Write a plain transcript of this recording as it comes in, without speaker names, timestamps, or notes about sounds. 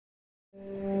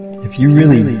if you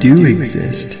really do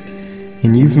exist,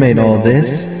 and you've made all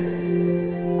this,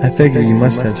 I figure you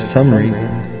must have some reason.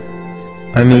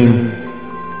 I mean,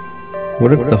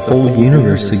 what if the whole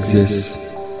universe exists,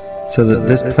 so that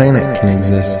this planet can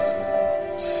exist,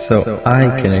 so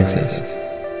I can exist?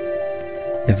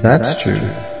 If that's true,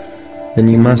 then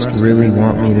you must really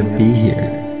want me to be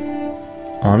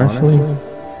here. Honestly,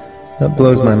 that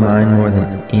blows my mind more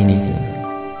than anything.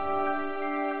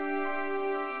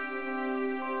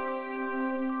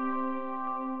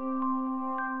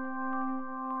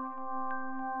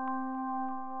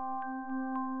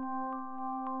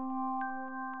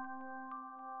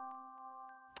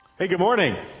 Hey, good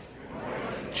morning.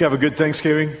 Did you have a good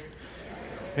Thanksgiving?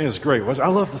 It was great. I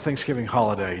love the Thanksgiving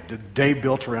holiday. The day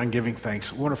built around giving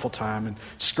thanks. Wonderful time. And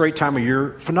it's a great time of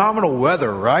year. Phenomenal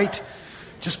weather, right?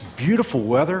 Just beautiful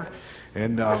weather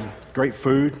and great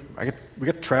food. We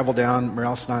got to travel down,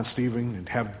 Marilis and I and Stephen, and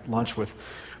have lunch with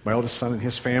my oldest son and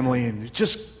his family. And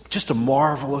just a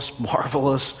marvelous,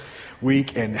 marvelous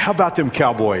week. And how about them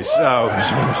Cowboys? No,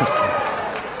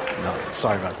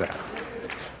 sorry about that.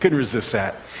 Couldn't resist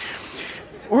that.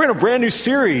 We're in a brand new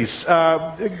series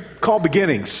called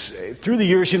Beginnings. Through the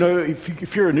years,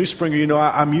 if you're a New Springer,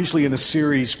 I'm usually in a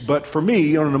series. But for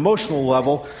me, on an emotional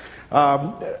level,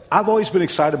 I've always been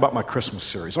excited about my Christmas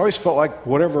series. I always felt like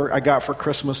whatever I got for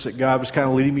Christmas that God was kind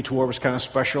of leading me toward was kind of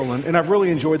special. And I've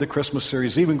really enjoyed the Christmas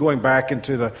series, even going back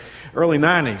into the early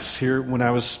 90s here when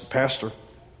I was pastor.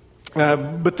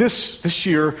 But this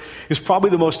year is probably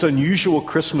the most unusual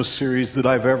Christmas series that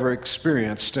I've ever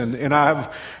experienced. And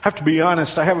I have to be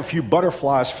honest, I have a few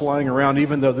butterflies flying around,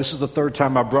 even though this is the third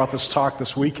time I brought this talk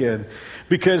this weekend,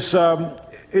 because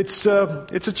it's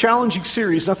a challenging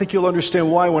series. I think you'll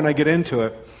understand why when I get into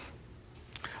it.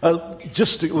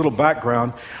 Just a little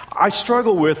background. I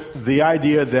struggle with the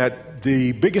idea that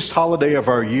the biggest holiday of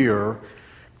our year,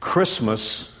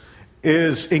 Christmas,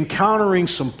 is encountering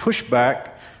some pushback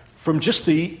from just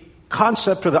the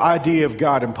concept or the idea of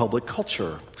God in public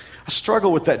culture. I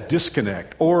struggle with that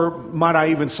disconnect, or might I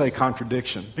even say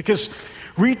contradiction, because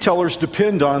retailers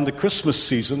depend on the Christmas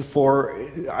season for,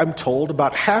 I'm told,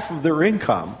 about half of their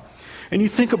income. And you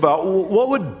think about what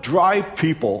would drive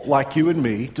people like you and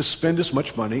me to spend as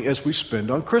much money as we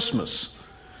spend on Christmas.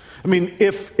 I mean,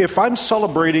 if I'm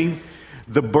celebrating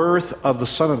the birth of the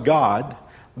Son of God,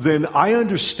 then I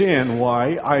understand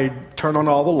why I turn on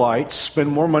all the lights, spend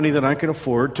more money than I can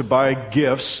afford to buy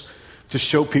gifts to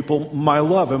show people my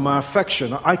love and my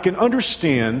affection. I can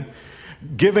understand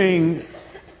giving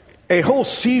a whole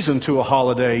season to a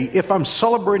holiday if I'm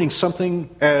celebrating something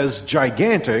as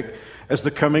gigantic as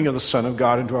the coming of the Son of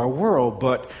God into our world.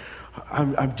 But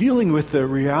I'm dealing with the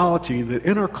reality that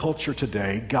in our culture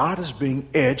today, God is being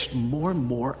edged more and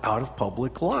more out of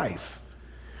public life.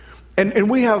 And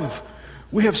we have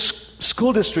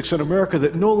school districts in America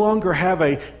that no longer have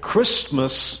a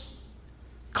Christmas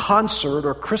concert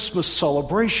or Christmas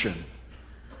celebration.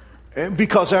 And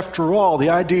because after all, the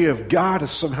idea of God is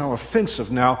somehow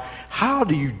offensive. Now, how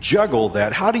do you juggle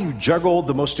that? How do you juggle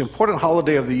the most important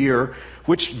holiday of the year,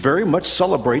 which very much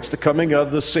celebrates the coming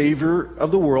of the Savior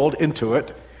of the world into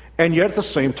it, and yet at the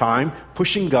same time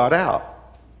pushing God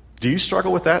out? Do you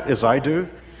struggle with that as I do?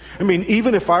 I mean,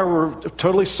 even if I were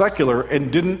totally secular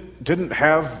and didn't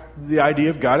have the idea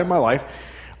of God in my life,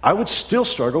 I would still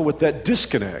struggle with that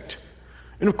disconnect.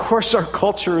 And of course, our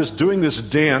culture is doing this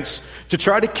dance to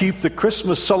try to keep the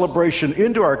Christmas celebration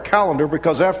into our calendar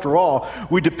because, after all,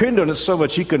 we depend on it so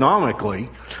much economically.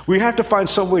 We have to find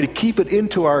some way to keep it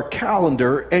into our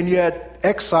calendar and yet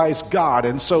excise God.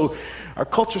 And so our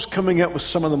culture's coming up with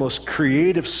some of the most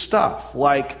creative stuff,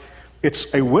 like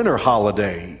it's a winter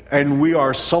holiday, and we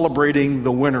are celebrating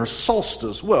the winter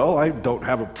solstice. Well, I don't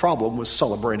have a problem with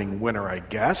celebrating winter, I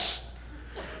guess.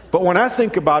 But when I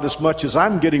think about as much as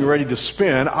I'm getting ready to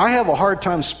spend, I have a hard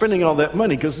time spending all that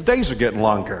money because the days are getting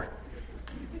longer.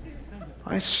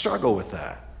 I struggle with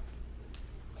that.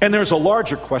 And there's a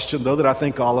larger question, though, that I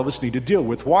think all of us need to deal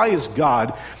with. Why is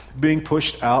God being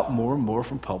pushed out more and more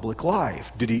from public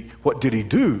life? What did he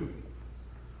do?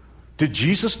 Did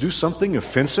Jesus do something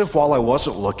offensive while I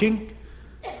wasn't looking?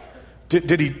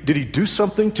 Did he do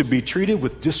something to be treated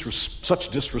with such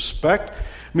disrespect?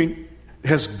 I mean,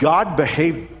 has God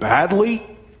behaved badly?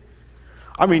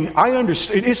 I mean, I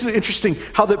understand. Isn't it interesting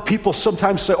how that people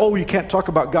sometimes say, oh, you can't talk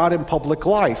about God in public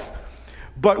life.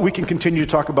 But we can continue to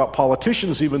talk about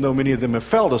politicians, even though many of them have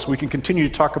failed us. We can continue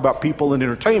to talk about people in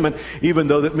entertainment, even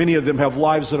though that many of them have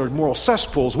lives that are moral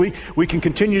cesspools. We can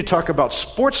continue to talk about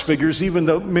sports figures, even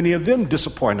though many of them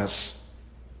disappoint us.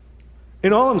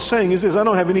 And all I'm saying is this. I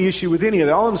don't have any issue with any of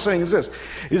that. All I'm saying is this,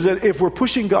 is that if we're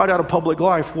pushing God out of public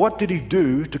life, what did he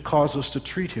do to cause us to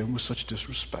treat him with such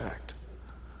disrespect?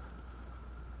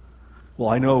 Well,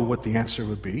 I know what the answer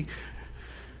would be.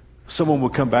 Someone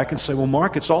would come back and say, well,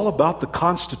 Mark, it's all about the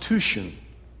Constitution.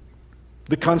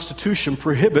 The Constitution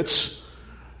prohibits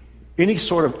any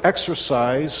sort of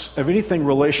exercise of anything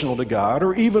relational to God,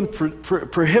 or even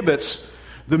prohibits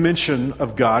the mention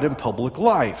of God in public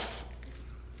life.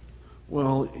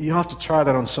 Well, you have to try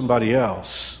that on somebody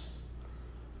else.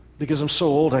 Because I'm so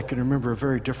old I can remember a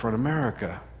very different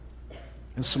America.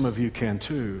 And some of you can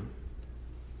too.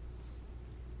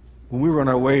 When we were on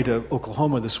our way to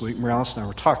Oklahoma this week, Morales and I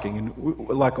were talking, and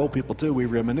like old people do, we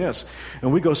reminisce.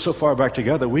 And we go so far back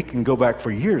together, we can go back for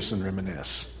years and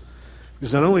reminisce.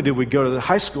 Because not only did we go to the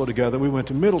high school together, we went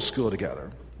to middle school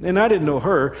together. And I didn't know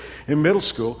her in middle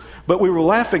school, but we were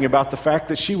laughing about the fact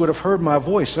that she would have heard my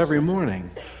voice every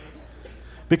morning.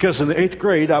 Because in the 8th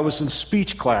grade, I was in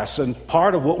speech class, and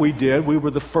part of what we did, we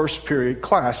were the first period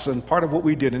class, and part of what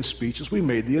we did in speech is we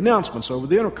made the announcements over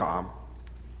the intercom.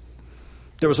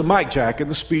 There was a mic jack in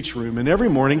the speech room, and every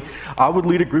morning I would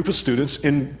lead a group of students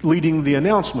in leading the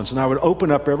announcements. And I would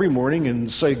open up every morning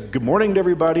and say good morning to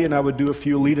everybody, and I would do a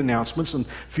few lead announcements, and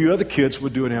a few other kids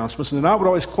would do announcements. And then I would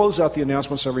always close out the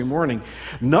announcements every morning,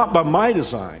 not by my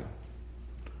design,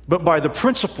 but by the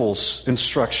principal's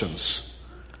instructions.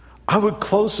 I would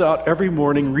close out every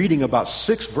morning reading about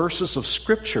 6 verses of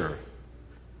Scripture.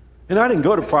 And I didn't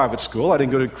go to private school. I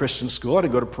didn't go to Christian school. I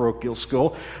didn't go to parochial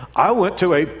school. I went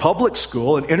to a public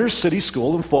school, an inner city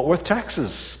school in Fort Worth,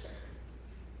 Texas.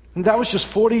 And that was just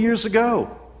 40 years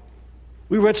ago.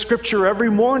 We read Scripture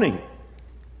every morning.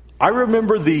 I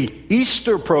remember the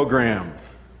Easter program.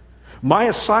 My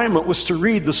assignment was to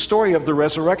read the story of the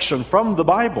resurrection from the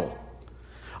Bible.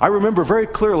 I remember very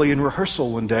clearly in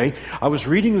rehearsal one day, I was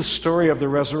reading the story of the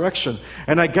resurrection,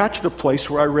 and I got to the place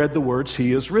where I read the words,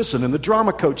 "He is risen." And the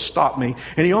drama coach stopped me,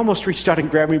 and he almost reached out and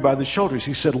grabbed me by the shoulders.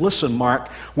 He said, "Listen, Mark,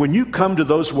 when you come to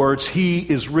those words, 'He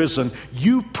is risen,'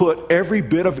 you put every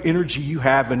bit of energy you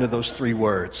have into those 3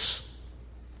 words.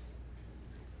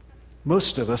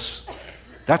 Most of us,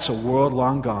 that's a world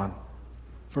long gone.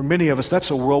 For many of us,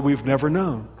 that's a world we've never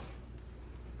known.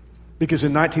 Because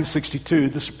in 1962,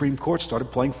 the Supreme Court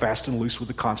started playing fast and loose with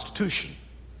the Constitution.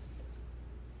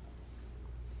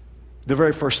 The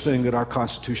very first thing that our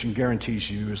Constitution guarantees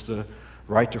you is the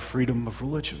right to freedom of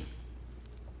religion.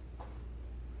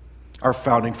 Our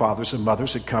founding fathers and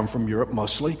mothers had come from Europe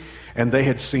mostly, and they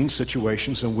had seen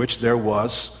situations in which there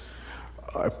was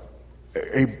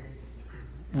a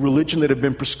religion that had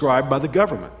been prescribed by the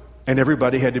government. And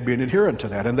everybody had to be an adherent to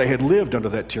that. And they had lived under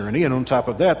that tyranny. And on top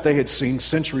of that, they had seen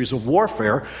centuries of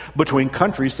warfare between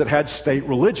countries that had state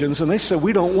religions. And they said,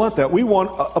 we don't want that. We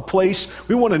want a place,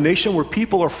 we want a nation where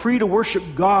people are free to worship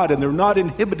God and they're not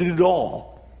inhibited at all.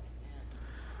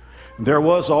 There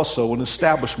was also an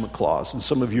establishment clause, and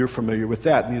some of you are familiar with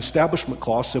that. And the establishment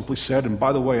clause simply said, and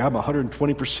by the way, I'm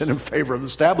 120% in favor of the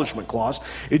establishment clause,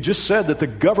 it just said that the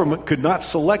government could not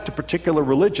select a particular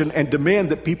religion and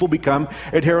demand that people become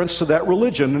adherents to that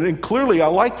religion. And clearly, I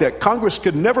like that. Congress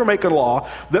could never make a law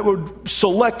that would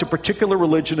select a particular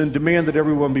religion and demand that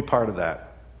everyone be part of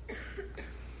that.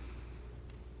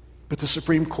 But the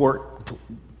Supreme Court,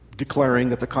 declaring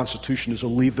that the Constitution is a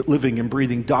living and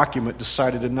breathing document,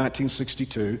 decided in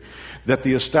 1962 that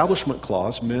the Establishment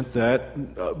Clause meant that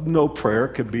no prayer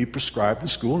could be prescribed in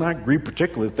school, and I agree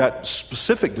particularly with that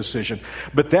specific decision.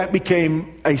 But that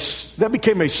became a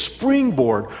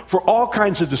springboard for all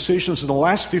kinds of decisions in the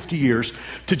last 50 years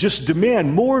to just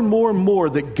demand more and more and more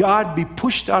that God be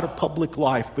pushed out of public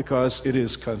life because it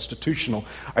is constitutional.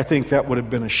 I think that would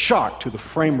have been a shock to the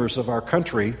framers of our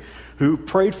country, who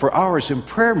prayed for hours in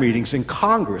prayer meetings in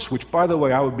Congress, which, by the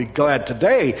way, I would be glad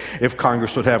today if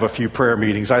Congress would have a few prayer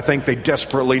meetings. I think they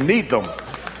desperately need them.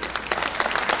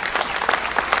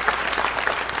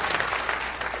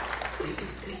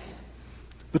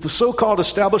 But the so-called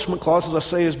Establishment Clause, as I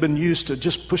say, has been used to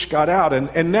just push God out.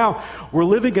 And now we're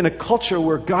living in a culture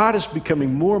where God is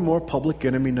becoming more and more public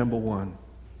enemy number one.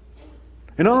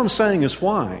 And all I'm saying is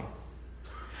why?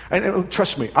 And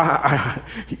trust me,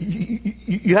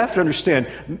 you have to understand,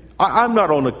 I'm not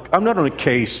on a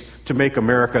case to make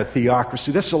America a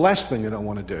theocracy. That's the last thing that I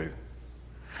want to do.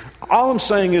 All I'm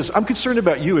saying is I'm concerned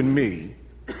about you and me,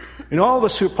 and all of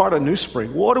us who are part of New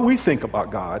Spring. What do we think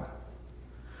about God?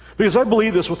 Because I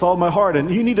believe this with all my heart.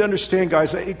 And you need to understand,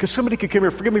 guys, because somebody could come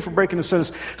here, forgive me for breaking the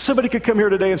sentence, somebody could come here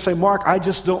today and say, Mark, I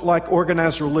just don't like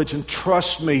organized religion.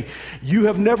 Trust me, you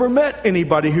have never met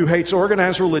anybody who hates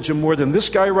organized religion more than this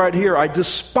guy right here. I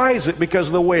despise it because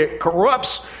of the way it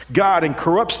corrupts God and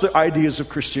corrupts the ideas of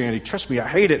Christianity. Trust me, I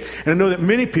hate it. And I know that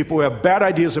many people who have bad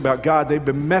ideas about God, they've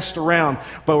been messed around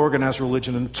by organized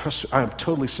religion. And trust me, I am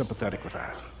totally sympathetic with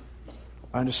that.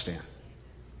 I understand.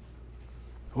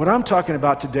 What I'm talking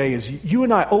about today is you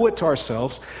and I owe it to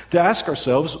ourselves to ask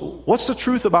ourselves, what's the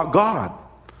truth about God?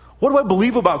 What do I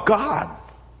believe about God?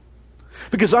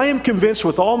 Because I am convinced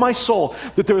with all my soul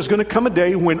that there is going to come a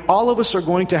day when all of us are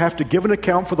going to have to give an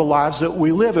account for the lives that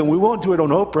we live, and we won't do it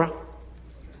on Oprah.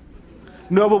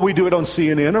 No, but we do it on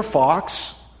CNN or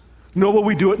Fox. No, but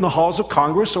we do it in the halls of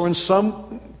Congress or in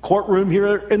some courtroom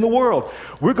here in the world.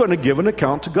 We're going to give an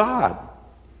account to God.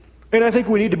 And I think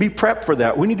we need to be prepped for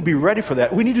that. We need to be ready for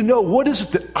that. We need to know, what is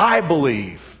it that I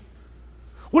believe?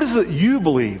 What is it that you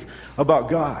believe about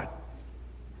God?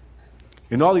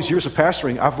 In all these years of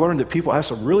pastoring, I've learned that people have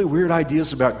some really weird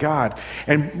ideas about God.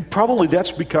 And probably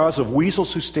that's because of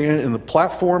weasels who stand in the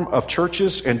platform of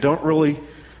churches and don't really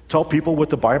tell people what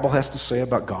the Bible has to say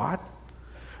about God.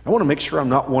 I want to make sure I'm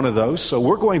not one of those. So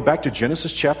we're going back to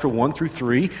Genesis chapter 1 through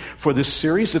 3 for this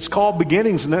series. It's called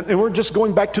Beginnings, and we're just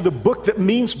going back to the book that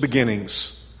means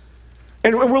beginnings.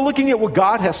 And we're looking at what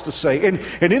God has to say.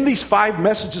 And in these 5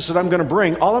 messages that I'm going to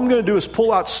bring, all I'm going to do is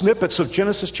pull out snippets of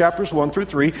Genesis chapters 1 through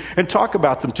 3 and talk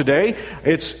about them. Today,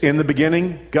 it's in the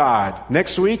beginning, God.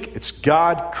 Next week, it's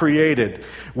God created.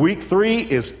 Week 3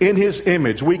 is in His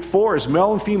image. Week 4 is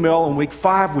male and female. And week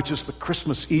 5, which is the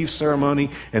Christmas Eve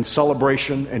ceremony and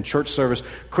celebration and church service,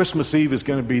 Christmas Eve is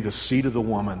going to be the seed of the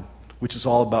woman, which is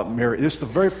all about Mary. This is the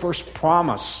very first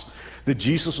promise that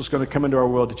Jesus was going to come into our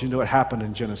world. Did you know it happened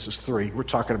in Genesis 3? We're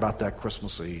talking about that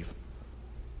Christmas Eve.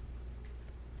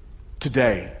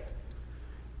 Today,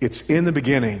 it's in the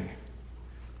beginning,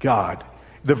 God.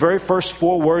 The very first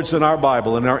 4 words in our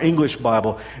Bible, in our English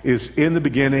Bible, is in the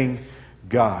beginning,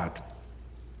 God.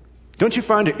 Don't you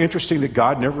find it interesting that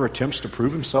God never attempts to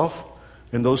prove Himself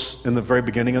in the very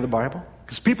beginning of the Bible?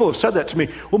 Because people have said that to me.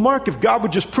 Well, Mark, if God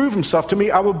would just prove Himself to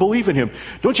me, I would believe in Him.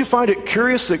 Don't you find it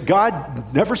curious that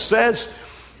God never says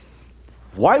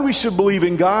why we should believe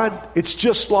in God? It's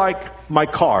just like my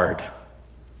card.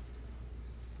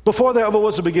 Before there ever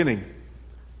was a beginning,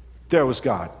 there was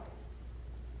God.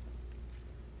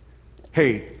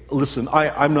 Hey, listen,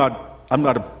 I'm not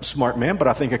a smart man, but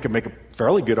I think I can make a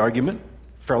fairly good argument,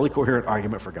 fairly coherent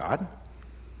argument for God.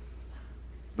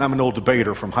 I'm an old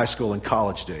debater from high school and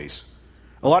college days.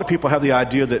 A lot of people have the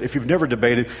idea that if you've never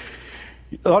debated,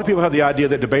 a lot of people have the idea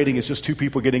that debating is just 2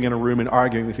 people getting in a room and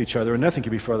arguing with each other, and nothing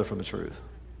can be further from the truth.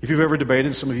 If you've ever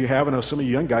debated, some of you have, I know some of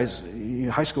you young guys,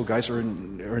 high school guys are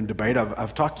in debate.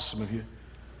 I've talked to some of you.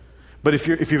 But if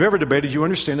you've ever debated, you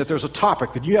understand that there's a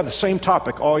topic, that you have the same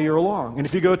topic all year long. And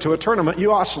if you go to a tournament,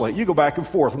 you oscillate. You go back and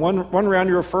forth. One round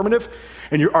you're affirmative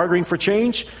and you're arguing for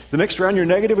change. The next round you're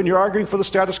negative and you're arguing for the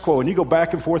status quo. And you go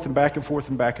back and forth and back and forth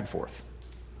and back and forth.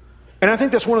 And I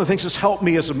think that's one of the things that's helped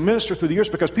me as a minister through the years,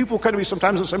 because people come to me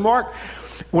sometimes and say, Mark,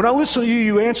 when I listen to you,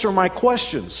 you answer my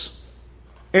questions.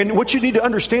 And what you need to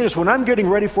understand is when I'm getting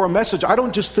ready for a message, I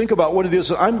don't just think about what it is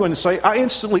that I'm going to say. I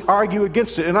instantly argue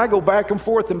against it. And I go back and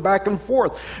forth and back and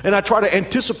forth. And I try to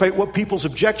anticipate what people's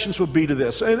objections would be to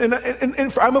this. And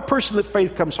I'm a person that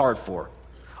faith comes hard for.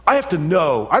 I have to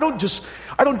know. I don't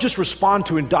just respond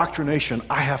to indoctrination.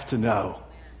 I have to know.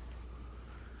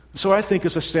 So I think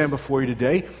as I stand before you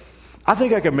today, I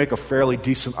think I can make a fairly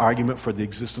decent argument for the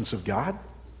existence of God.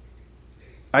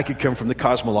 I could come from the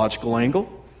cosmological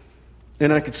angle.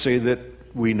 And I could say that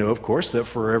we know, of course, that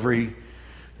for every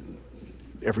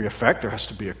effect, there has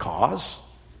to be a cause.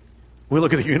 We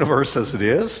look at the universe as it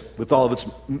is, with all of its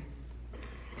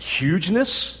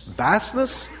hugeness,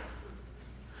 vastness.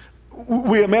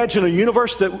 We imagine a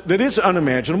universe that is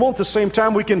unimaginable. At the same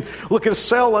time, we can look at a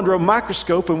cell under a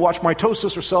microscope and watch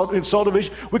mitosis or cell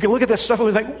division. We can look at that stuff and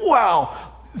we think, wow,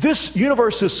 this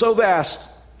universe is so vast.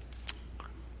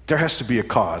 There has to be a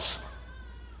cause.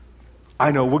 I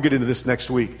know, we'll get into this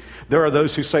next week. There are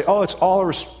those who say, oh, it's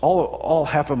all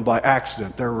happened by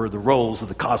accident. There were the rolls of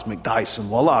the cosmic dice, and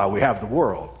voila, we have the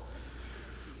world.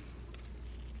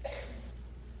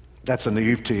 That's a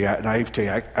naivety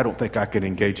I don't think I can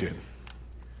engage in.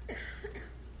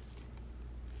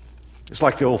 It's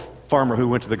like the old farmer who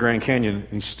went to the Grand Canyon, and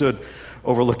he stood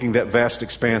overlooking that vast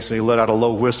expanse, and he let out a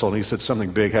low whistle, and he said, something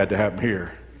big had to happen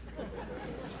here.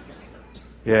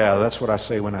 Yeah, that's what I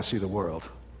say when I see the world.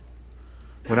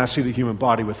 When I see the human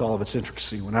body with all of its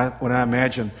intricacy, when I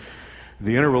imagine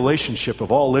the interrelationship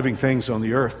of all living things on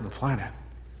the earth and the planet.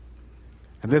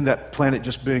 And then that planet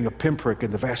just being a pinprick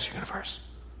in the vast universe.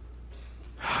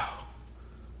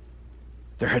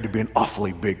 There had to be an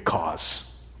awfully big cause.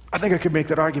 I think I could make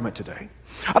that argument today.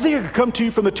 I think I could come to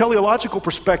you from the teleological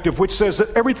perspective, which says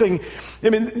that everything,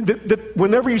 that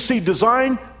whenever you see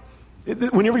design,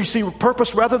 whenever you see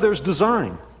purpose, rather, there's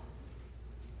design.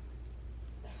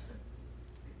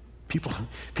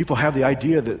 People have the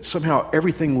idea that somehow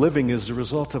everything living is the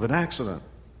result of an accident.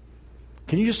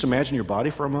 Can you just imagine your body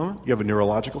for a moment? You have a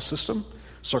neurological system,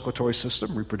 circulatory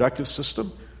system, reproductive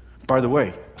system. By the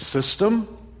way, system?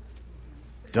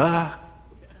 Duh.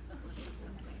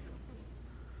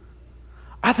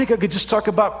 I think I could just talk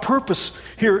about purpose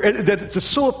here, and that it's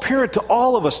so apparent to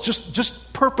all of us,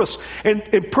 just purpose.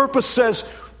 And purpose says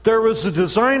there was a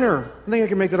designer. I think I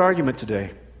can make that argument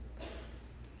today.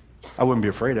 I wouldn't be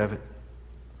afraid of it.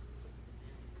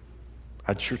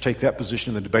 I'd sure take that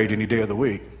position in the debate any day of the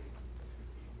week.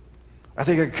 I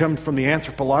think I could come from the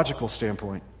anthropological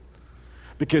standpoint,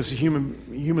 because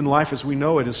human life as we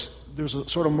know it there's a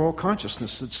sort of moral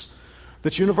consciousness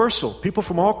that's universal. People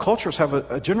from all cultures have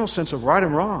a general sense of right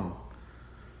and wrong.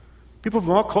 People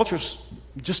from all cultures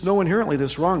just know inherently that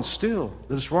it's wrong to steal,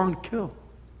 that it's wrong to kill.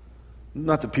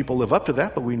 Not that people live up to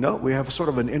that, but we know we have a sort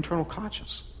of an internal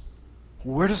conscience.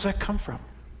 Where does that come from?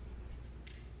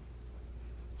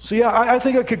 So yeah, I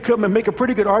think I could come and make a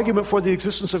pretty good argument for the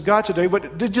existence of God today,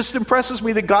 but it just impresses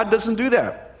me that God doesn't do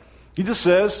that. He just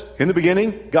says, in the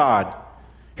beginning, God.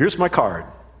 Here's my card. I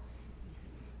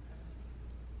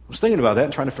was thinking about that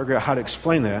and trying to figure out how to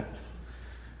explain that.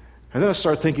 And then I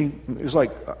started thinking, it was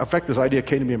like, in fact, this idea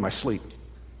came to me in my sleep.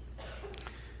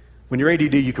 When you're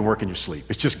ADD, you can work in your sleep.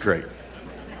 It's just great.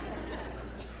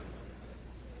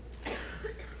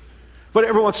 But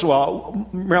every once in a while,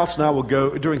 Mouse and I will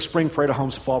go, during spring parade of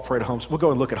homes, fall parade of homes, we'll go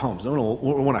and look at homes. We don't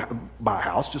want to buy a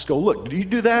house, just go look. Do you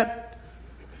do that?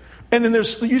 And then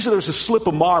usually there's a slip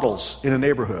of models in a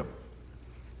neighborhood.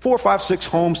 4, 5, 6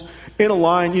 homes in a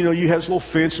line. You have this little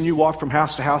fence and you walk from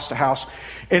house to house to house.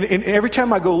 And every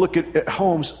time I go look at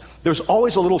homes, there's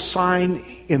always a little sign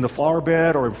in the flower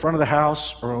bed or in front of the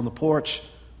house or on the porch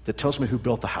that tells me who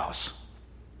built the house.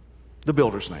 The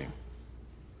builder's name.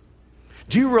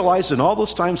 Do you realize in all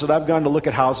those times that I've gone to look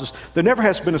at houses, there never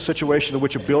has been a situation in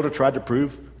which a builder tried to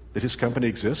prove that his company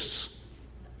exists?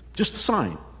 Just a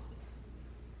sign.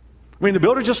 I mean, the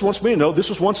builder just wants me to know this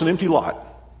was once an empty lot.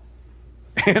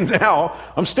 And now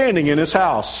I'm standing in his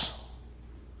house.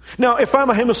 Now, if I'm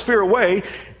a hemisphere away,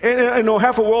 and I know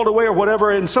half a world away or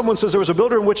whatever, and someone says there was a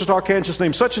builder in Wichita, Kansas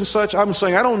named such and such, I'm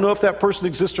saying I don't know if that person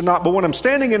exists or not, but when I'm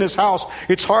standing in his house,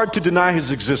 it's hard to deny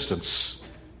his existence.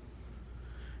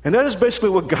 And that is basically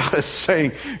what God is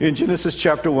saying in Genesis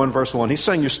chapter 1, verse 1. He's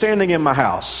saying, you're standing in my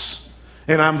house,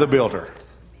 and I'm the builder.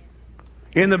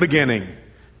 In the beginning,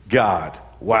 God.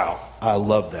 Wow, I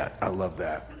love that. I love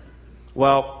that.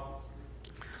 Well,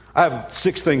 I have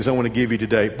 6 things I want to give you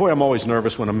today. Boy, I'm always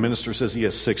nervous when a minister says he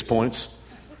has 6 points.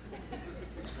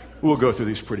 We'll go through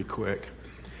these pretty quick.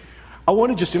 I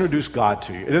want to just introduce God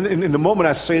to you. And in the moment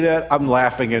I say that, I'm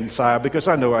laughing inside because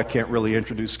I know I can't really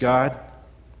introduce God.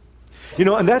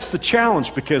 And that's the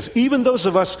challenge, because even those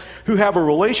of us who have a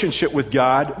relationship with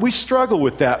God, we struggle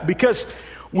with that because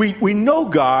we know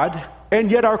God, and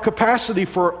yet our capacity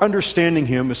for understanding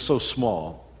Him is so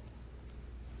small.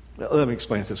 Let me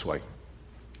explain it this way.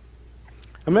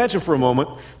 Imagine for a moment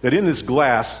that in this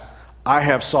glass, I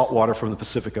have salt water from the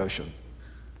Pacific Ocean.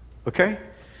 Okay?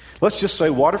 Let's just say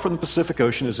water from the Pacific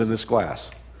Ocean is in this glass.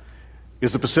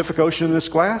 Is the Pacific Ocean in this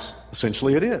glass?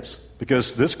 Essentially it is,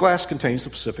 because this glass contains the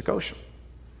Pacific Ocean.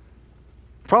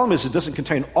 The problem is it doesn't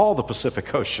contain all the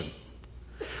Pacific Ocean.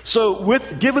 So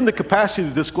given the capacity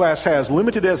that this glass has,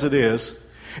 limited as it is,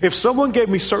 if someone gave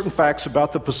me certain facts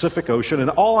about the Pacific Ocean and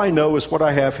all I know is what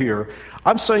I have here,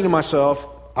 I'm saying to myself,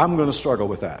 I'm going to struggle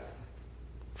with that.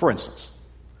 For instance,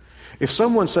 if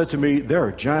someone said to me, there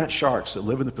are giant sharks that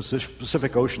live in the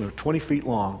Pacific Ocean that are 20 feet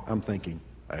long, I'm thinking,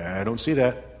 I don't see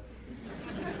that.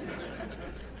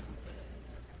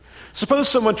 Suppose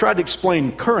someone tried to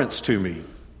explain currents to me.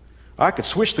 I could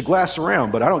swish the glass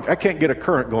around, but I can't get a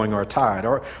current going or a tide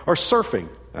or surfing.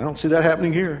 I don't see that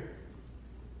happening here.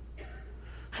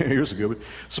 Here's a good one.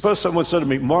 Suppose someone said to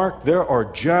me, Mark, there are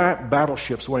giant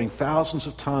battleships weighing thousands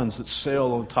of tons that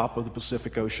sail on top of the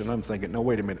Pacific Ocean. I'm thinking, no,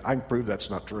 wait a minute. I can prove that's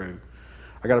not true.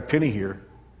 I got a penny here.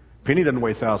 Penny doesn't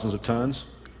weigh thousands of tons.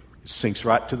 It sinks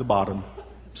right to the bottom.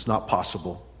 It's not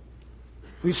possible.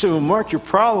 We say, well, Mark, your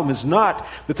problem is not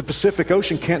that the Pacific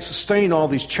Ocean can't sustain all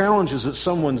these challenges that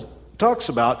someone talks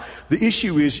about. The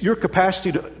issue is your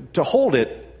capacity to hold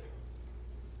it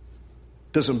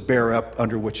doesn't bear up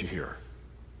under what you hear.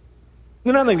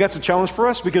 And I think that's a challenge for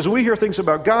us, because when we hear things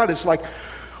about God, it's like,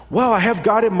 well, I have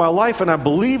God in my life and I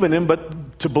believe in Him,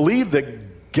 but to believe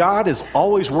that God is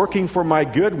always working for my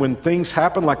good when things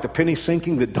happen like the penny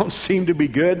sinking that don't seem to be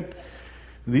good,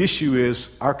 the issue is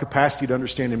our capacity to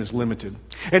understand Him is limited.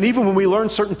 And even when we learn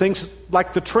certain things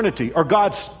like the Trinity or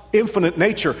God's infinite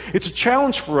nature, it's a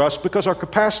challenge for us because our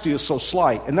capacity is so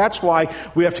slight. And that's why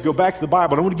we have to go back to the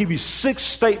Bible. And I want to give you 6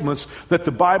 statements that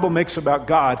the Bible makes about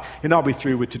God, and I'll be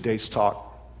through with today's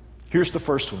talk. Here's the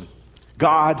first one.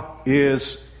 God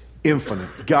is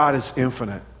infinite. God is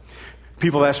infinite.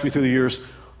 People ask me through the years,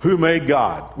 who made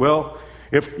God? Well,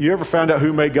 if you ever found out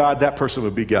who made God, that person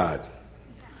would be God.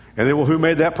 And then, well, who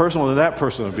made that person? Well, then that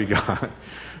person would be God.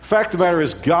 Fact of the matter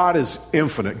is, God is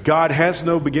infinite. God has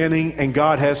no beginning and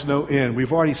God has no end.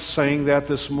 We've already sang that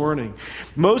this morning.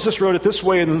 Moses wrote it this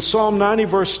way in Psalm 90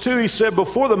 verse 2. He said,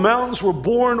 before the mountains were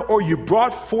born, or you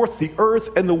brought forth the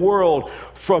earth and the world,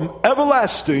 from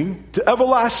everlasting to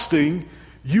everlasting,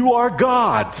 you are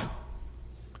God.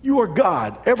 You are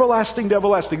God, everlasting to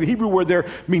everlasting. The Hebrew word there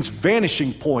means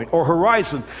vanishing point or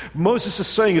horizon. Moses is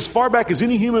saying, as far back as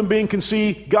any human being can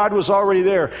see, God was already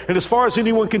there. And as far as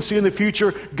anyone can see in the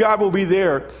future, God will be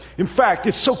there. In fact,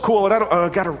 it's so cool, and I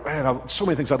got so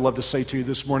many things I'd love to say to you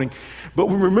this morning. But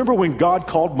remember when God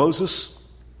called Moses?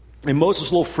 And Moses was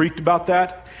a little freaked about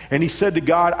that. And he said to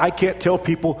God, I can't tell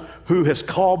people who has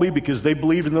called me, because they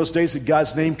believed in those days that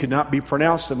God's name could not be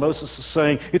pronounced. And Moses is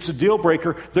saying, it's a deal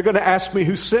breaker. They're going to ask me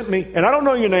who sent me, and I don't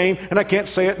know your name, and I can't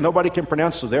say it. Nobody can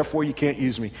pronounce it, so therefore you can't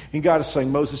use me. And God is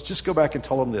saying, Moses, just go back and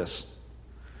tell them this.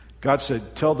 God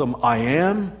said, tell them I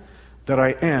am that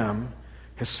I am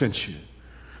has sent you.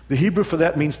 The Hebrew for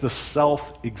that means the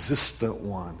self-existent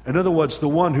one. In other words, the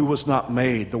one who was not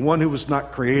made, the one who was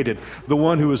not created, the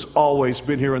one who has always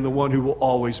been here, and the one who will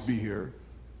always be here.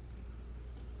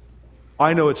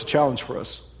 I know it's a challenge for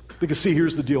us, because see,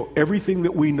 here's the deal. Everything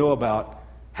that we know about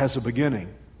has a beginning,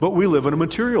 but we live in a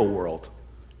material world.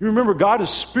 You remember, God is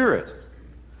spirit.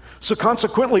 So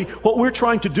consequently, what we're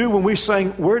trying to do when we're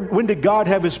saying, when did God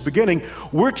have His beginning?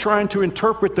 We're trying to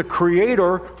interpret the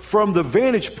Creator from the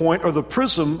vantage point or the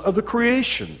prism of the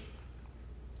creation.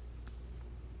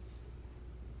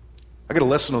 I got a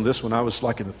lesson on this when I was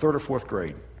like in the 3rd or 4th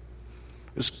grade.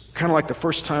 It was kind of like the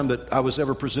first time that I was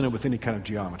ever presented with any kind of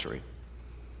geometry.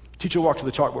 Teacher walked to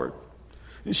the chalkboard,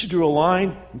 and she drew a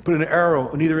line and put an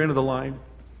arrow on either end of the line.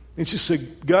 And she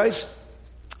said, guys,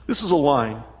 this is a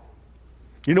line.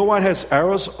 You know why it has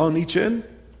arrows on each end?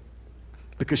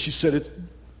 Because she said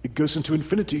it goes into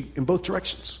infinity in both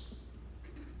directions.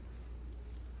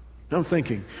 And I'm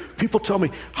thinking, people tell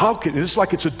me, how can, it's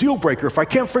like it's a deal breaker. If I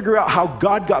can't figure out how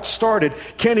God got started,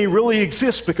 can He really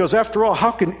exist? Because after all,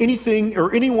 how can anything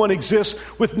or anyone exist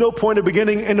with no point of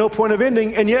beginning and no point of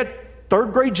ending, and yet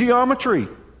 3rd grade geometry?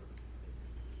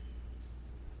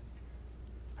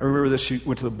 I remember this, she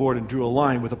went to the board and drew a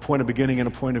line with a point of beginning and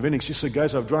a point of ending. She said,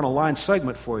 guys, I've drawn a line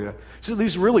segment for you. She said,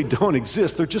 these really don't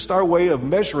exist. They're just our way of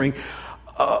measuring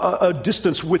a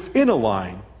distance within a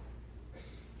line.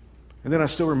 And then I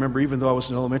still remember, even though I was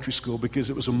in elementary school,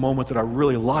 because it was a moment that I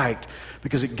really liked,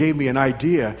 because it gave me an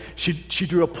idea. She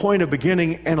drew a point of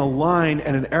beginning and a line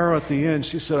and an arrow at the end.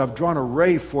 She said, I've drawn a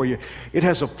ray for you. It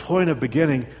has a point of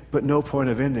beginning, but no point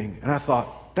of ending. And I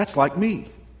thought, that's like me.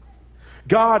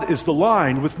 God is the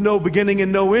line with no beginning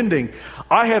and no ending.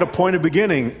 I had a point of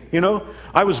beginning,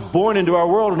 I was born into our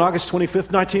world on August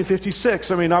 25th, 1956.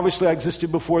 I mean, obviously I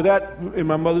existed before that in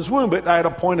my mother's womb, but I had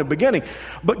a point of beginning.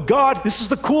 But God, this is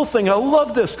the cool thing, I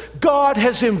love this. God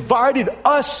has invited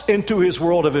us into His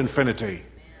world of infinity.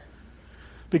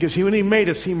 Because when He made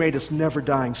us never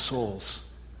dying souls.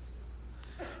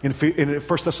 In 1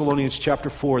 Thessalonians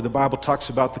chapter 4, the Bible talks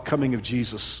about the coming of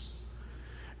Jesus.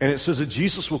 And it says that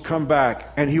Jesus will come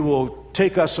back and He will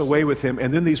take us away with Him.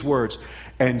 And then these words,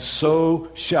 and so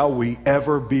shall we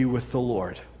ever be with the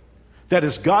Lord. That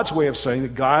is God's way of saying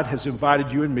that God has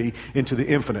invited you and me into the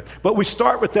infinite. But we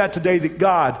start with that today, that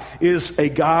God is a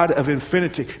God of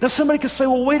infinity. Now somebody could say,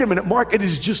 well, wait a minute, Mark, it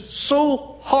is just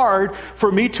so hard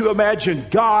for me to imagine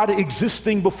God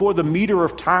existing before the meter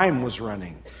of time was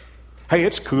running. Hey,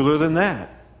 it's cooler than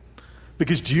that.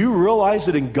 Because do you realize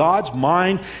that in God's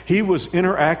mind, He was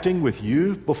interacting with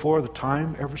you before the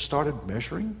time ever started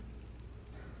measuring?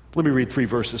 Let me read 3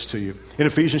 verses to you. In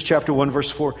Ephesians chapter 1, verse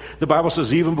 4, the Bible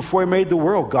says, even before He made the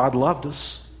world, God loved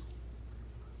us.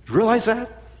 You realize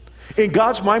that? In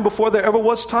God's mind, before there ever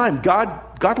was time,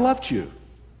 God loved you.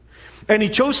 And He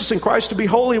chose us in Christ to be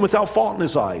holy and without fault in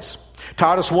His eyes.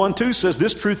 Titus 1:2 says,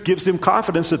 this truth gives them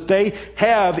confidence that they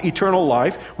have eternal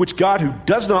life, which God, who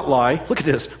does not lie, look at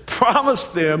this,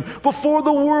 promised them before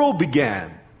the world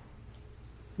began.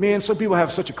 Man, some people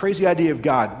have such a crazy idea of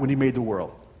God when he made the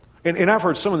world. And I've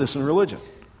heard some of this in religion.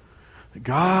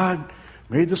 God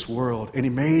made this world, and he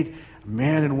made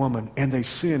man and woman, and they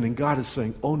sinned, and God is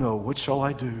saying, oh no, what shall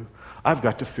I do? I've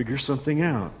got to figure something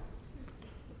out.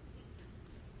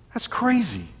 That's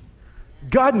crazy.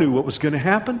 God knew what was going to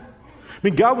happen. I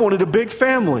mean, God wanted a big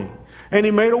family, and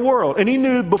he made a world. And he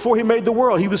knew before he made the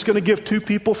world, he was going to give two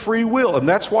people free will, and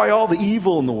that's why all the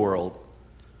evil in the world.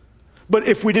 But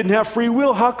if we didn't have free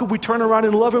will, how could we turn around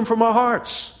and love him from our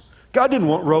hearts? God didn't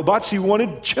want robots, he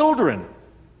wanted children.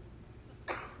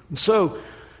 And so,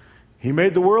 he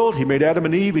made the world, he made Adam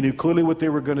and Eve, he knew clearly what they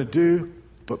were going to do.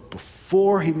 But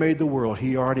before he made the world,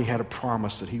 he already had a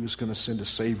promise that he was going to send a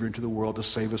Savior into the world to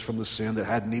save us from the sin that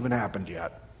hadn't even happened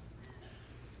yet.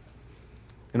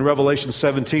 In Revelation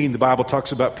 17, the Bible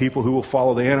talks about people who will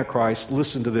follow the Antichrist.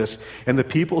 Listen to this. And the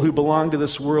people who belong to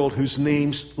this world, whose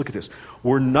names, look at this,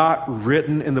 were not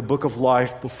written in the book of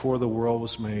life before the world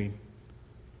was made.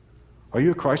 Are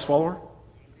you a Christ follower?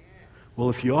 Well,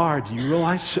 if you are, do you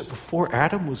realize that before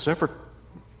Adam was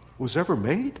ever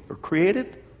made or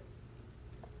created,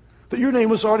 that your name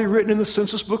was already written in the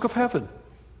census book of heaven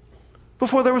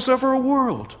before there was ever a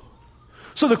world?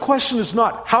 So the question is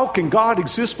not, how can God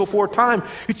exist before time?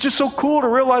 It's just so cool to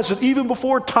realize that even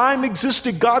before time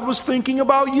existed, God was thinking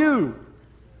about you.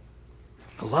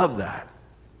 I love that.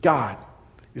 God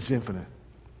is infinite.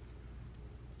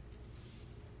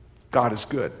 God is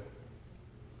good.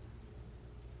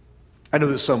 I know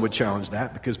that some would challenge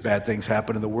that because bad things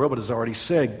happen in the world, but as I already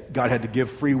said, God had to give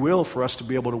free will for us to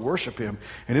be able to worship him.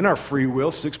 And in our free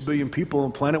will, 6 billion people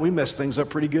on the planet, we mess things up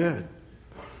pretty good.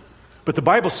 But the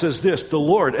Bible says this, the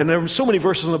Lord, and there are so many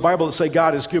verses in the Bible that say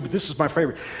God is good, but this is my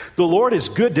favorite. The Lord is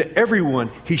good to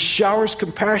everyone. He showers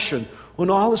compassion on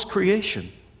all his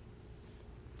creation.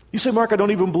 You say, Mark, I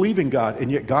don't even believe in God,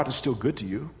 and yet God is still good to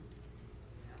you.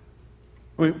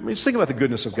 I mean, just think about the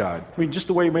goodness of God. I mean, just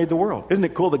the way he made the world. Isn't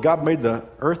it cool that God made the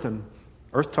earth and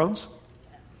earth tones?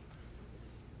 I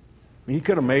mean, he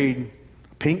could have made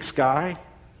a pink sky,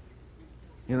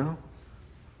 an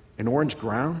orange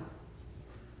ground.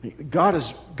 I mean, God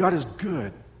is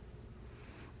good.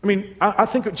 I mean,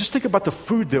 just think about the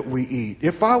food that we eat.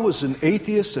 If I was an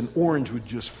atheist, an orange would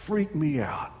just freak me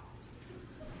out.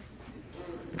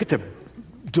 Look at the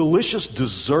delicious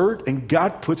dessert, and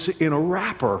God puts it in a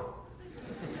wrapper.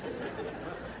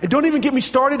 And don't even get me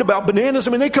started about bananas. I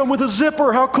mean, they come with a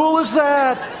zipper. How cool is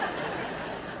that?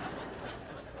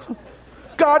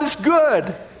 God is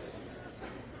good.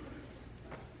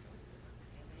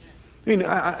 I mean,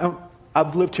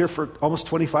 I've lived here for almost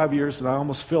 25 years, and I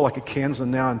almost feel like a Kansan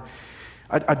now. And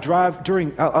I drive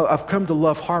I've come to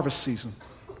love harvest season.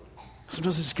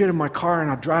 Sometimes I just get in my car and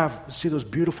I drive and see those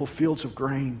beautiful fields of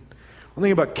grain. One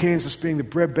thing about Kansas being the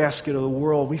breadbasket of the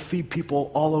world, we feed people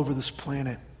all over this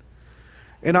planet.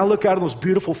 And I look out at those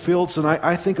beautiful fields and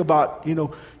I think about,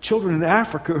 children in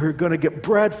Africa who are going to get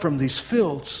bread from these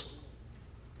fields.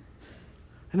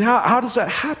 And how does that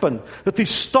happen? That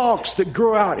these stalks that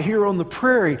grow out here on the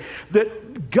prairie,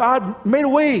 that God made a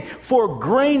way for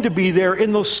grain to be there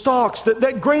in those stalks,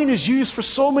 that grain is used for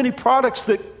so many products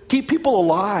that keep people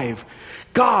alive.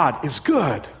 God is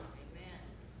good.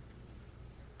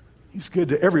 He's good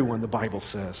to everyone, the Bible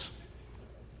says.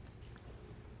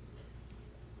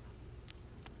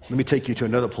 Let me take you to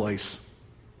another place.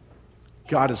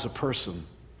 God is a person.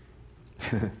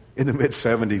 In the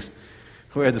mid-'70s,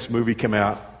 we had this movie come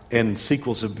out, and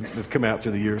sequels have come out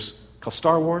through the years, called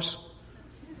Star Wars.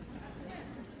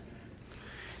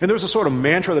 And there was a sort of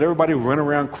mantra that everybody would run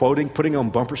around quoting, putting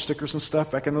on bumper stickers and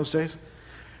stuff back in those days.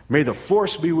 May the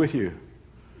Force be with you.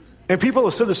 And people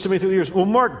have said this to me through the years. Well,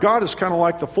 Mark, God is kind of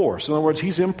like the Force. In other words,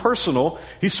 he's impersonal.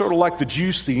 He's sort of like the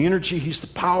juice, the energy. He's the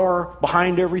power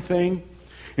behind everything.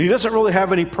 And he doesn't really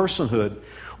have any personhood.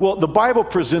 Well, the Bible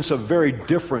presents a very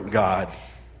different God.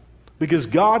 Because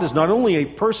God is not only a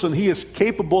person, he is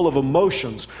capable of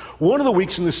emotions. One of the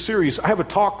weeks in this series, I have a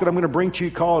talk that I'm going to bring to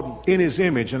you called In His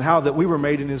Image, and how that we were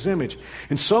made in His image.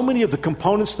 And so many of the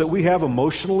components that we have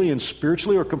emotionally and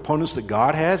spiritually are components that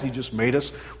God has. He just made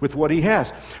us with what he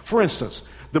has. For instance,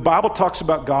 the Bible talks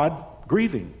about God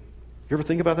grieving. You ever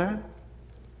think about that?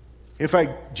 In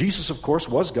fact, Jesus, of course,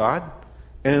 was God.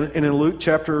 And in Luke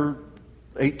chapter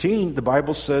 18, the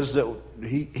Bible says that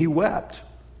he wept.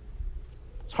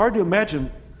 It's hard to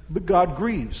imagine, but God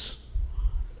grieves.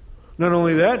 Not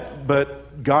only that,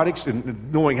 but God,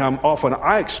 knowing how often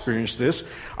I experience this,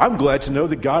 I'm glad to know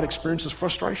that God experiences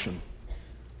frustration.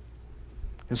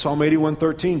 In Psalm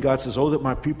 81:13, God says, "Oh, that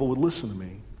my people would listen to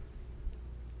me."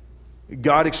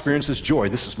 God experiences joy.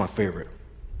 This is my favorite.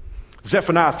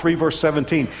 Zephaniah 3 verse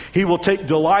 17, he will take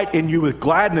delight in you with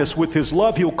gladness. With his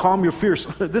love, he will calm your fears.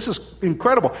 This is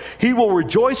incredible. He will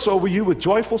rejoice over you with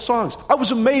joyful songs. I was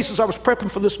amazed as I was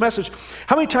prepping for this message,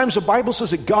 how many times the Bible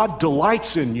says that God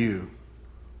delights in you.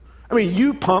 I mean,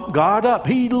 you pump God up.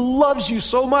 He loves you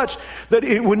so much that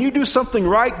when you do something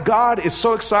right, God is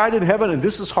so excited in heaven, and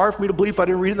this is hard for me to believe if I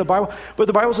didn't read it in the Bible, but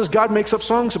the Bible says God makes up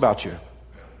songs about you.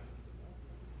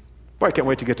 Boy, I can't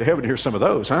wait to get to heaven to hear some of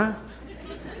those, huh?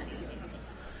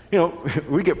 You know,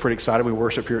 we get pretty excited. We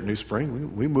worship here at New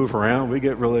Spring. We move around. We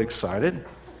get really excited.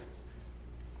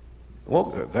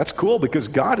 Well, that's cool because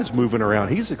God is moving around.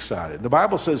 He's excited. The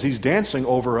Bible says he's dancing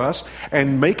over us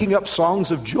and making up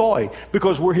songs of joy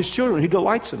because we're his children. He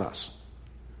delights in us.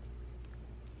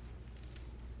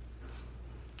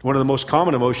 One of the most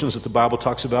common emotions that the Bible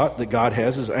talks about that God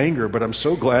has is anger, but I'm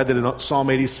so glad that in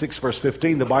Psalm 86, verse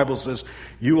 15, the Bible says,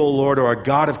 you, O Lord, are a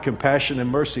God of compassion and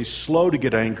mercy, slow to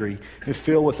get angry, and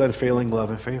filled with unfailing love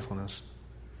and faithfulness.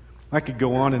 I could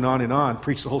go on and on and on,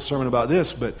 preach the whole sermon about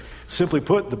this, but simply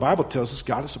put, the Bible tells us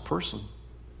God is a person.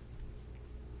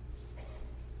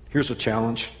 Here's a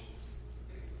challenge.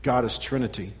 God is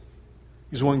Trinity.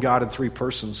 He's one God in three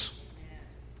persons.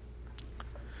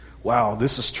 Wow,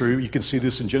 this is true. You can see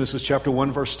this in Genesis chapter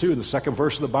 1, verse 2. In the second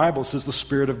verse of the Bible, it says the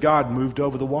Spirit of God moved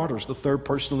over the waters, the third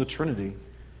person of the Trinity.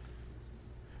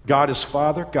 God is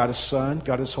Father, God is Son,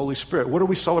 God is Holy Spirit. What are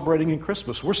we celebrating in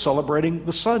Christmas? We're celebrating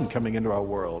the Son coming into our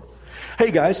world.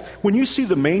 Hey guys, when you see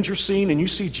the manger scene and you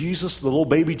see Jesus, the little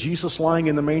baby Jesus lying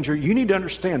in the manger, you need to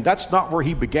understand that's not where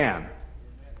he began.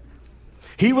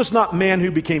 He was not man who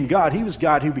became God. He was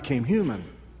God who became human.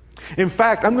 In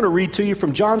fact, I'm going to read to you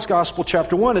from John's Gospel,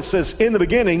 chapter 1. It says, in the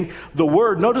beginning, the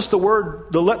Word, notice the word,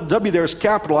 the W there is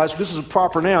capitalized. This is a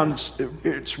proper noun.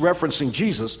 It's referencing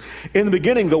Jesus. In the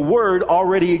beginning, the Word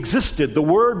already existed. The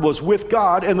Word was with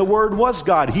God, and the Word was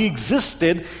God. He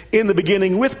existed in the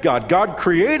beginning with God. God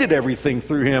created everything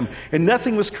through him, and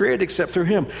nothing was created except through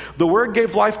him. The Word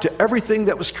gave life to everything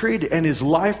that was created, and his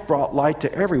life brought light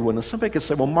to everyone. And somebody could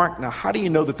say, well, Mark, now how do you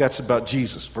know that that's about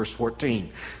Jesus? Verse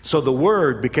 14. So the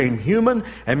Word became human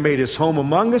and made his home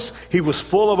among us. He was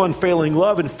full of unfailing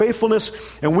love and faithfulness,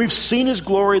 and we've seen his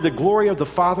glory, the glory of the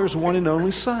Father's one and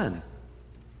only Son.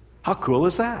 How cool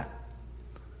is that?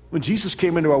 When Jesus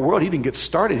came into our world, he didn't get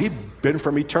started. He'd been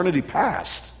from eternity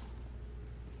past.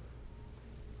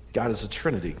 God is a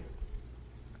Trinity.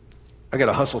 I got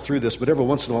to hustle through this, but every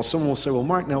once in a while someone will say, well,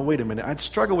 Mark, now wait a minute. I'd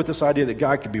struggle with this idea that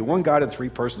God could be one God in three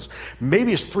persons.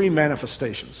 Maybe it's three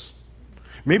manifestations.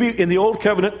 Maybe in the Old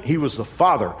Covenant, he was the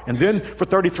Father. And then for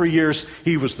 33 years,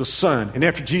 he was the Son. And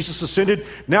after Jesus ascended,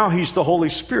 now he's the Holy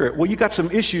Spirit. Well, you got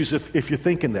some issues if you're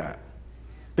thinking that.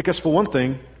 Because for one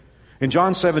thing, in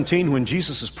John 17, when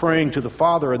Jesus is praying to the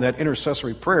Father in that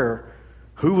intercessory prayer,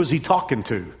 who was he talking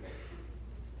to?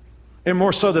 And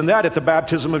more so than that, at the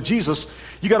baptism of Jesus,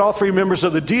 you got all three members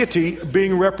of the deity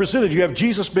being represented. You have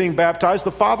Jesus being baptized,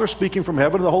 the Father speaking from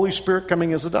heaven, and the Holy Spirit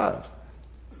coming as a dove.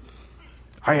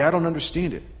 I don't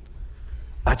understand it.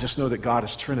 I just know that God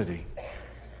is Trinity.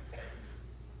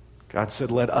 God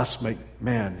said, let us make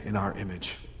man in our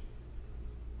image.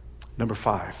 Number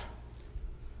 5,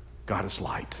 God is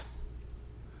light.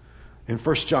 In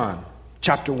 1 John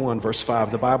chapter 1, verse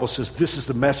 5, the Bible says, this is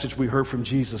the message we heard from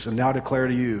Jesus and now declare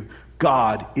to you,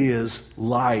 God is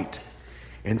light,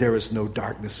 and there is no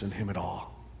darkness in him at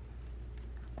all.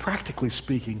 Practically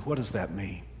speaking, what does that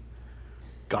mean?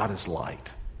 God is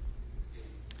light.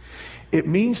 It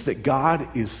means that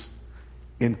God is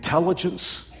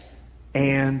intelligence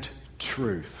and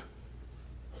truth.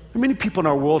 There are many people in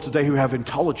our world today who have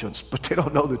intelligence, but they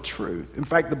don't know the truth. In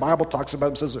fact, the Bible talks about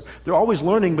them, says they're always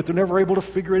learning, but they're never able to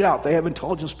figure it out. They have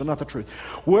intelligence, but not the truth.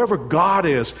 Wherever God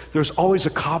is, there's always a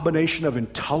combination of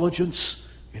intelligence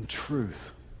and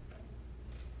truth.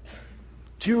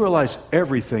 Do you realize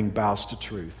everything bows to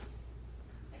truth?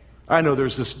 I know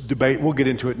there's this debate, we'll get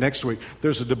into it next week.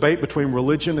 There's a debate between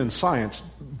religion and science.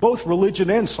 Both religion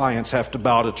and science have to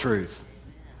bow to truth.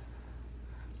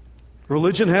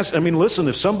 Religion has, listen,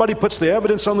 if somebody puts the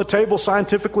evidence on the table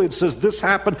scientifically and says this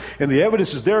happened and the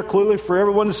evidence is there clearly for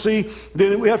everyone to see,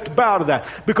 then we have to bow to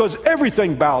that because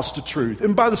everything bows to truth.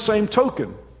 And by the same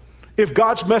token, if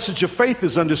God's message of faith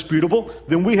is undisputable,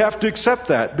 then we have to accept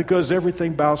that because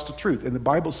everything bows to truth. And the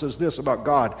Bible says this about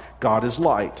God, God is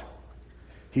light.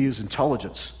 He is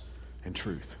intelligence and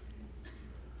truth.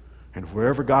 And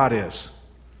wherever God is,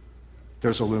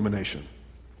 there's illumination.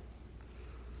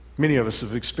 Many of us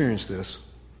have experienced this.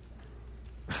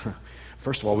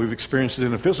 First of all, we've experienced it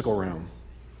in the physical realm.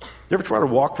 You ever try to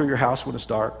walk through your house when it's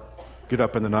dark? Get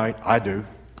up in the night? I do.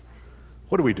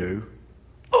 What do?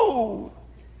 Oh!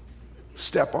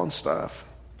 step on stuff,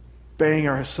 bang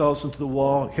ourselves into the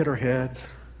wall, hit our head,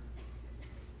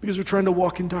 because we're trying to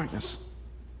walk in darkness.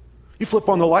 You flip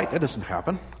on the light, that doesn't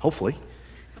happen, hopefully.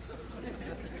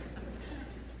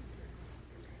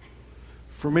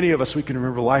 For many of us, we can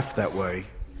remember life that way.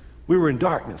 We were in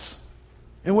darkness.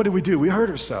 And what did we do? We hurt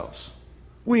ourselves.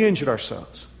 We injured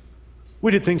ourselves.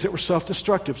 We did things that were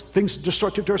self-destructive, things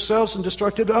destructive to ourselves and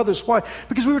destructive to others. Why?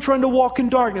 Because we were trying to walk in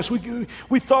darkness.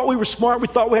 We thought we were smart. We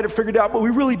thought we had it figured out, but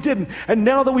we really didn't. And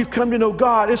now that we've come to know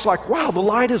God, it's like, wow, the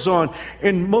light is on.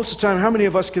 And most of the time, how many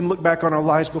of us can look back on our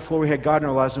lives before we had God in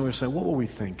our lives and we were saying, what were we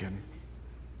thinking?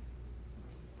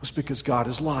 It's because God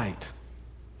is light.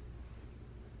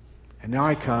 And now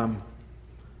I come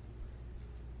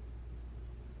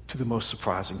to the most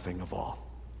surprising thing of all.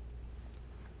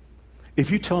 If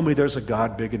you tell me there's a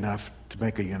God big enough to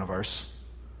make a universe,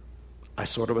 I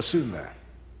sort of assume that.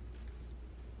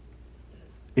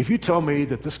 If you tell me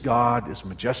that this God is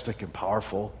majestic and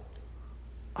powerful,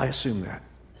 I assume that.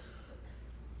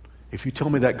 If you tell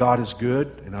me that God is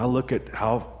good, and I look at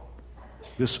how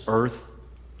this earth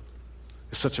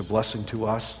is such a blessing to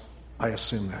us, I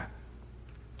assume that.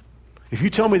 If you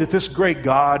tell me that this great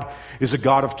God is a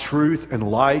God of truth and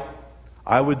light,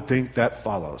 I would think that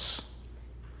follows.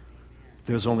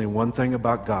 There's only one thing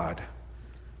about God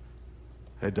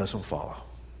that doesn't follow.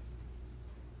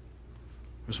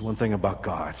 There's one thing about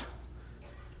God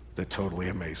that totally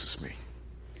amazes me.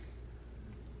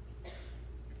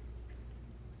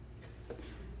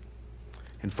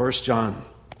 In 1 John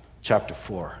chapter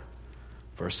 4,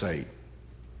 verse 8,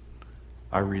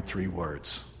 I read 3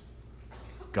 words.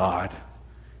 God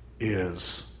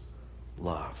is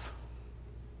love.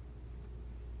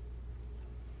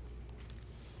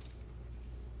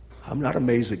 I'm not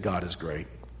amazed that God is great.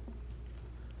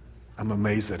 I'm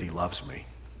amazed that He loves me.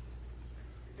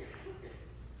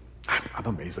 I'm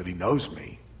amazed that He knows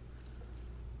me.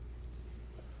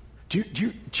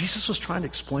 Jesus was trying to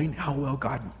explain how well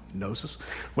God knows us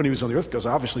when He was on the earth, because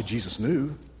obviously Jesus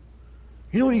knew.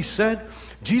 You know what He said?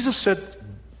 Jesus said,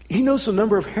 He knows the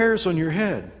number of hairs on your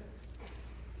head.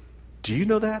 Do you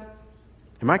know that?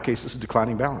 In my case, it's a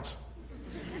declining balance.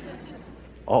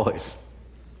 Always.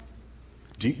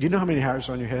 Do you know how many hairs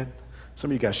are on your head?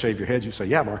 Some of you guys shave your heads. You say,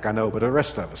 yeah, Mark, I know, but the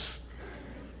rest of us.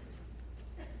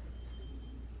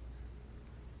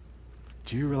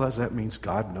 Do you realize that means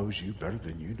God knows you better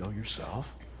than you know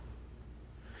yourself?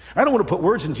 I don't want to put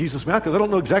words in Jesus' mouth because I don't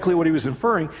know exactly what He was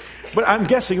inferring, but I'm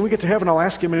guessing, when we get to heaven, I'll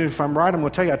ask Him, and if I'm right, I'm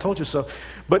going to tell you, I told you so.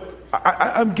 But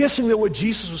I'm guessing that what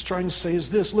Jesus was trying to say is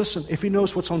this: listen, if He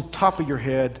knows what's on top of your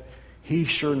head, He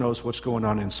sure knows what's going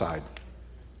on inside.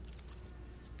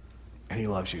 And He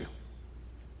loves you.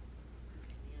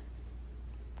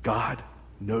 God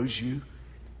knows you,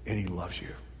 and He loves you.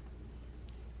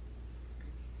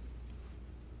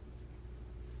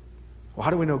 Well,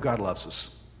 how do we know God loves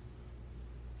us?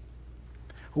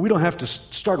 Well, we don't have to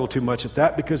struggle too much at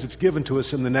that because it's given to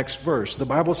us in the next verse. The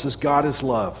Bible says God is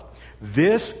love.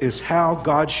 This is how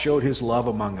God showed His love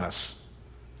among us.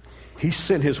 He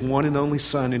sent His one and only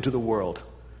Son into the world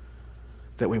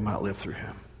that we might live through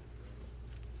Him.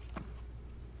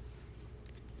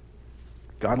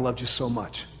 God loved you so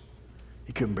much,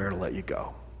 He couldn't bear to let you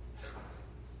go.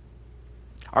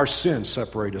 Our sins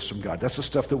separate us from God. That's the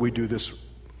stuff that we do that's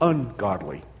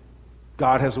ungodly.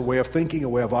 God has a way of thinking, a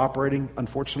way of operating.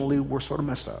 Unfortunately, we're sort of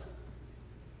messed up.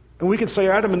 And we can say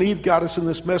Adam and Eve got us in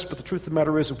this mess, but the truth of the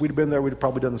matter is, if we'd have been there, we'd have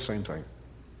probably done the same thing.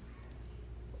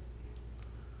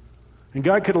 And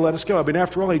God could have let us go. I mean,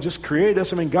 after all, He just created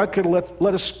us. I mean, God could have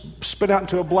let us spin out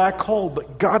into a black hole,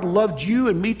 but God loved you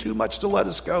and me too much to let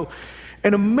us go.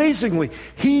 And amazingly,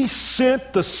 He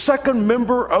sent the second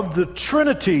member of the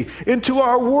Trinity into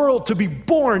our world to be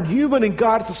born human and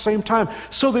God at the same time,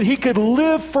 so that He could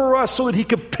live for us, so that He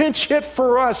could pinch hit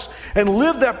for us and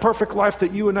live that perfect life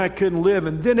that you and I couldn't live.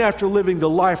 And then after living the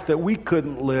life that we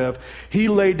couldn't live, He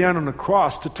laid down on the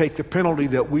cross to take the penalty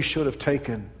that we should have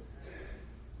taken.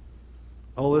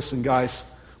 Oh, listen, guys,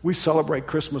 we celebrate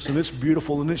Christmas, and it's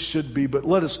beautiful, and it should be, but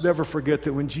let us never forget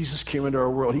that when Jesus came into our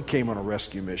world, He came on a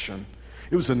rescue mission.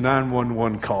 It was a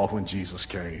 911 call when Jesus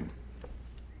came.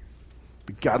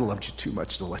 But God loved you too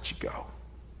much to let you go.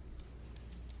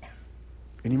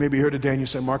 And you may be here today and you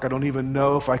say, Mark, I don't even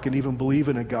know if I can even believe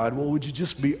in a God. Well, would you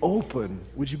just be open?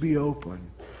 Would you be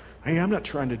open? Hey, I'm not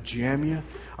trying to jam you.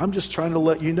 I'm just trying to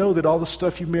let you know that all the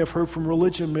stuff you may have heard from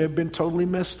religion may have been totally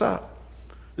messed up.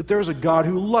 That there's a God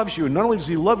who loves you. And not only does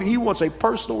He love you, He wants a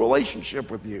personal relationship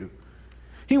with you.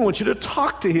 He wants you to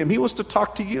talk to Him. He wants to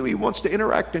talk to you. He wants to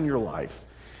interact in your life.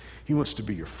 He wants to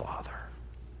be your Father.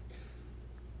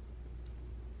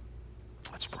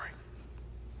 Let's pray.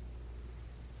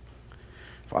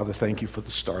 Father, thank you for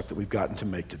the start that we've gotten to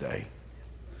make today.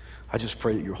 I just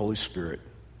pray that your Holy Spirit,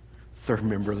 third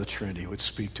member of the Trinity, would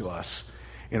speak to us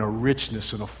in a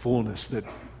richness and a fullness that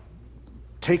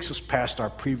takes us past our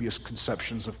previous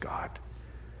conceptions of God.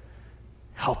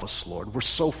 Help us, Lord. We're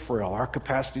so frail. Our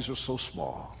capacities are so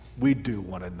small. We do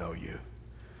want to know you.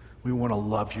 We want to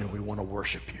love you. We want to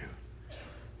worship you.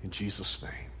 In Jesus'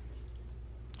 name.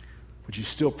 Would you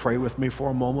still pray with me for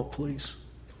a moment, please?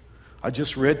 I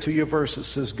just read to you a verse that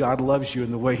says God loves you,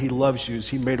 and the way he loves you is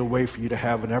he made a way for you to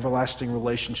have an everlasting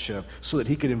relationship so that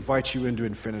he could invite you into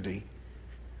infinity.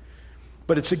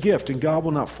 But it's a gift, and God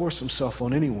will not force himself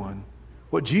on anyone.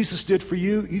 What Jesus did for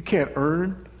you, you can't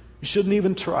earn. You shouldn't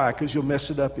even try, because you'll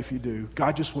mess it up if you do.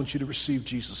 God just wants you to receive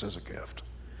Jesus as a gift.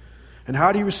 And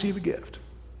how do you receive a gift?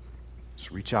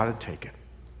 Just reach out and take it.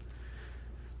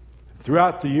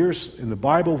 Throughout the years in the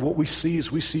Bible, what we see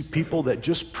is we see people that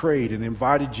just prayed and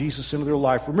invited Jesus into their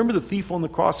life. Remember the thief on the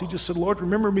cross? He just said, Lord,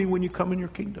 remember me when you come in your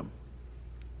kingdom.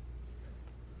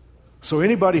 So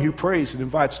anybody who prays and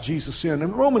invites Jesus in,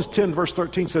 and Romans 10 verse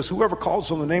 13 says, whoever calls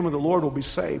on the name of the Lord will be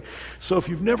saved. So if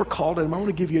you've never called him, I want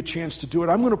to give you a chance to do it.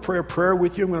 I'm going to pray a prayer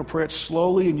with you. I'm going to pray it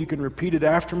slowly, and you can repeat it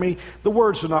after me. The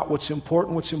words are not what's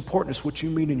important. What's important is what you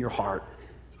mean in your heart.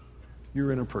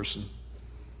 You're in a person.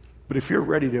 But if you're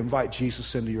ready to invite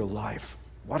Jesus into your life,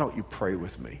 why don't you pray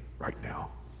with me right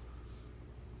now?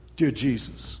 Dear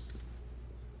Jesus,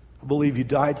 I believe you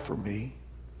died for me.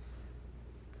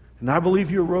 And I believe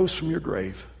you arose from your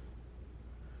grave,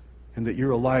 and that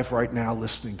you're alive right now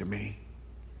listening to me.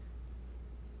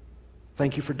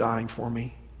 Thank you for dying for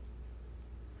me.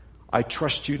 I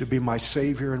trust you to be my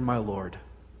Savior and my Lord.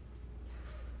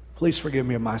 Please forgive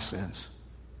me of my sins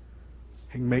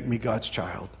and make me God's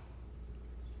child.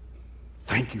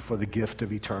 Thank you for the gift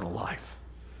of eternal life.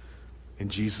 In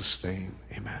Jesus' name,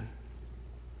 amen.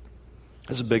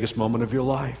 That's the biggest moment of your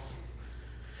life.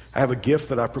 I have a gift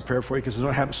that I prepared for you because it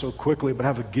don't happen so quickly, but I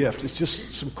have a gift. It's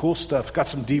just some cool stuff. It's got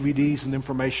some DVDs and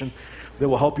information that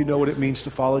will help you know what it means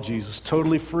to follow Jesus.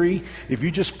 Totally free. If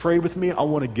you just pray with me, I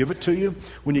want to give it to you.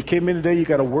 When you came in today, you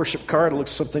got a worship card. It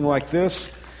looks something like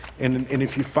this. And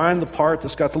if you find the part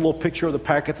that's got the little picture of the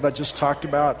packet that I just talked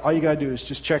about, all you got to do is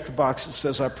just check the box that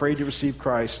says, I prayed to receive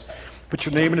Christ. Put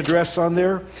your name and address on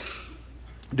there.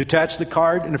 Detach the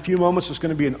card. In a few moments, there's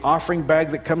going to be an offering bag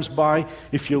that comes by.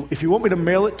 If you want me to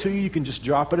mail it to you, you can just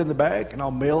drop it in the bag, and I'll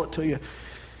mail it to you.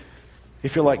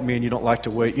 If you're like me and you don't like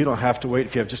to wait, you don't have to wait.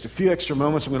 If you have just a few extra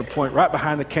moments, I'm going to point right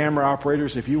behind the camera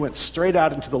operators. If you went straight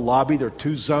out into the lobby, there are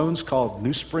two zones called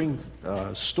New Spring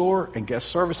Store and Guest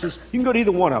Services. You can go to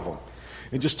either one of them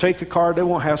and just take the card. They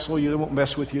won't hassle you. They won't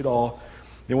mess with you at all.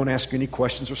 They won't ask you any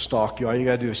questions or stalk you. All you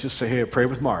got to do is just say, hey, I pray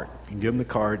with Mark. You can give them the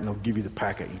card, and they'll give you the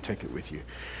packet. You take it with you.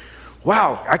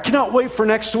 Wow, I cannot wait for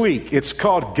next week. It's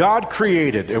called God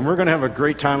Created, and we're going to have a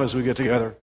great time as we get together.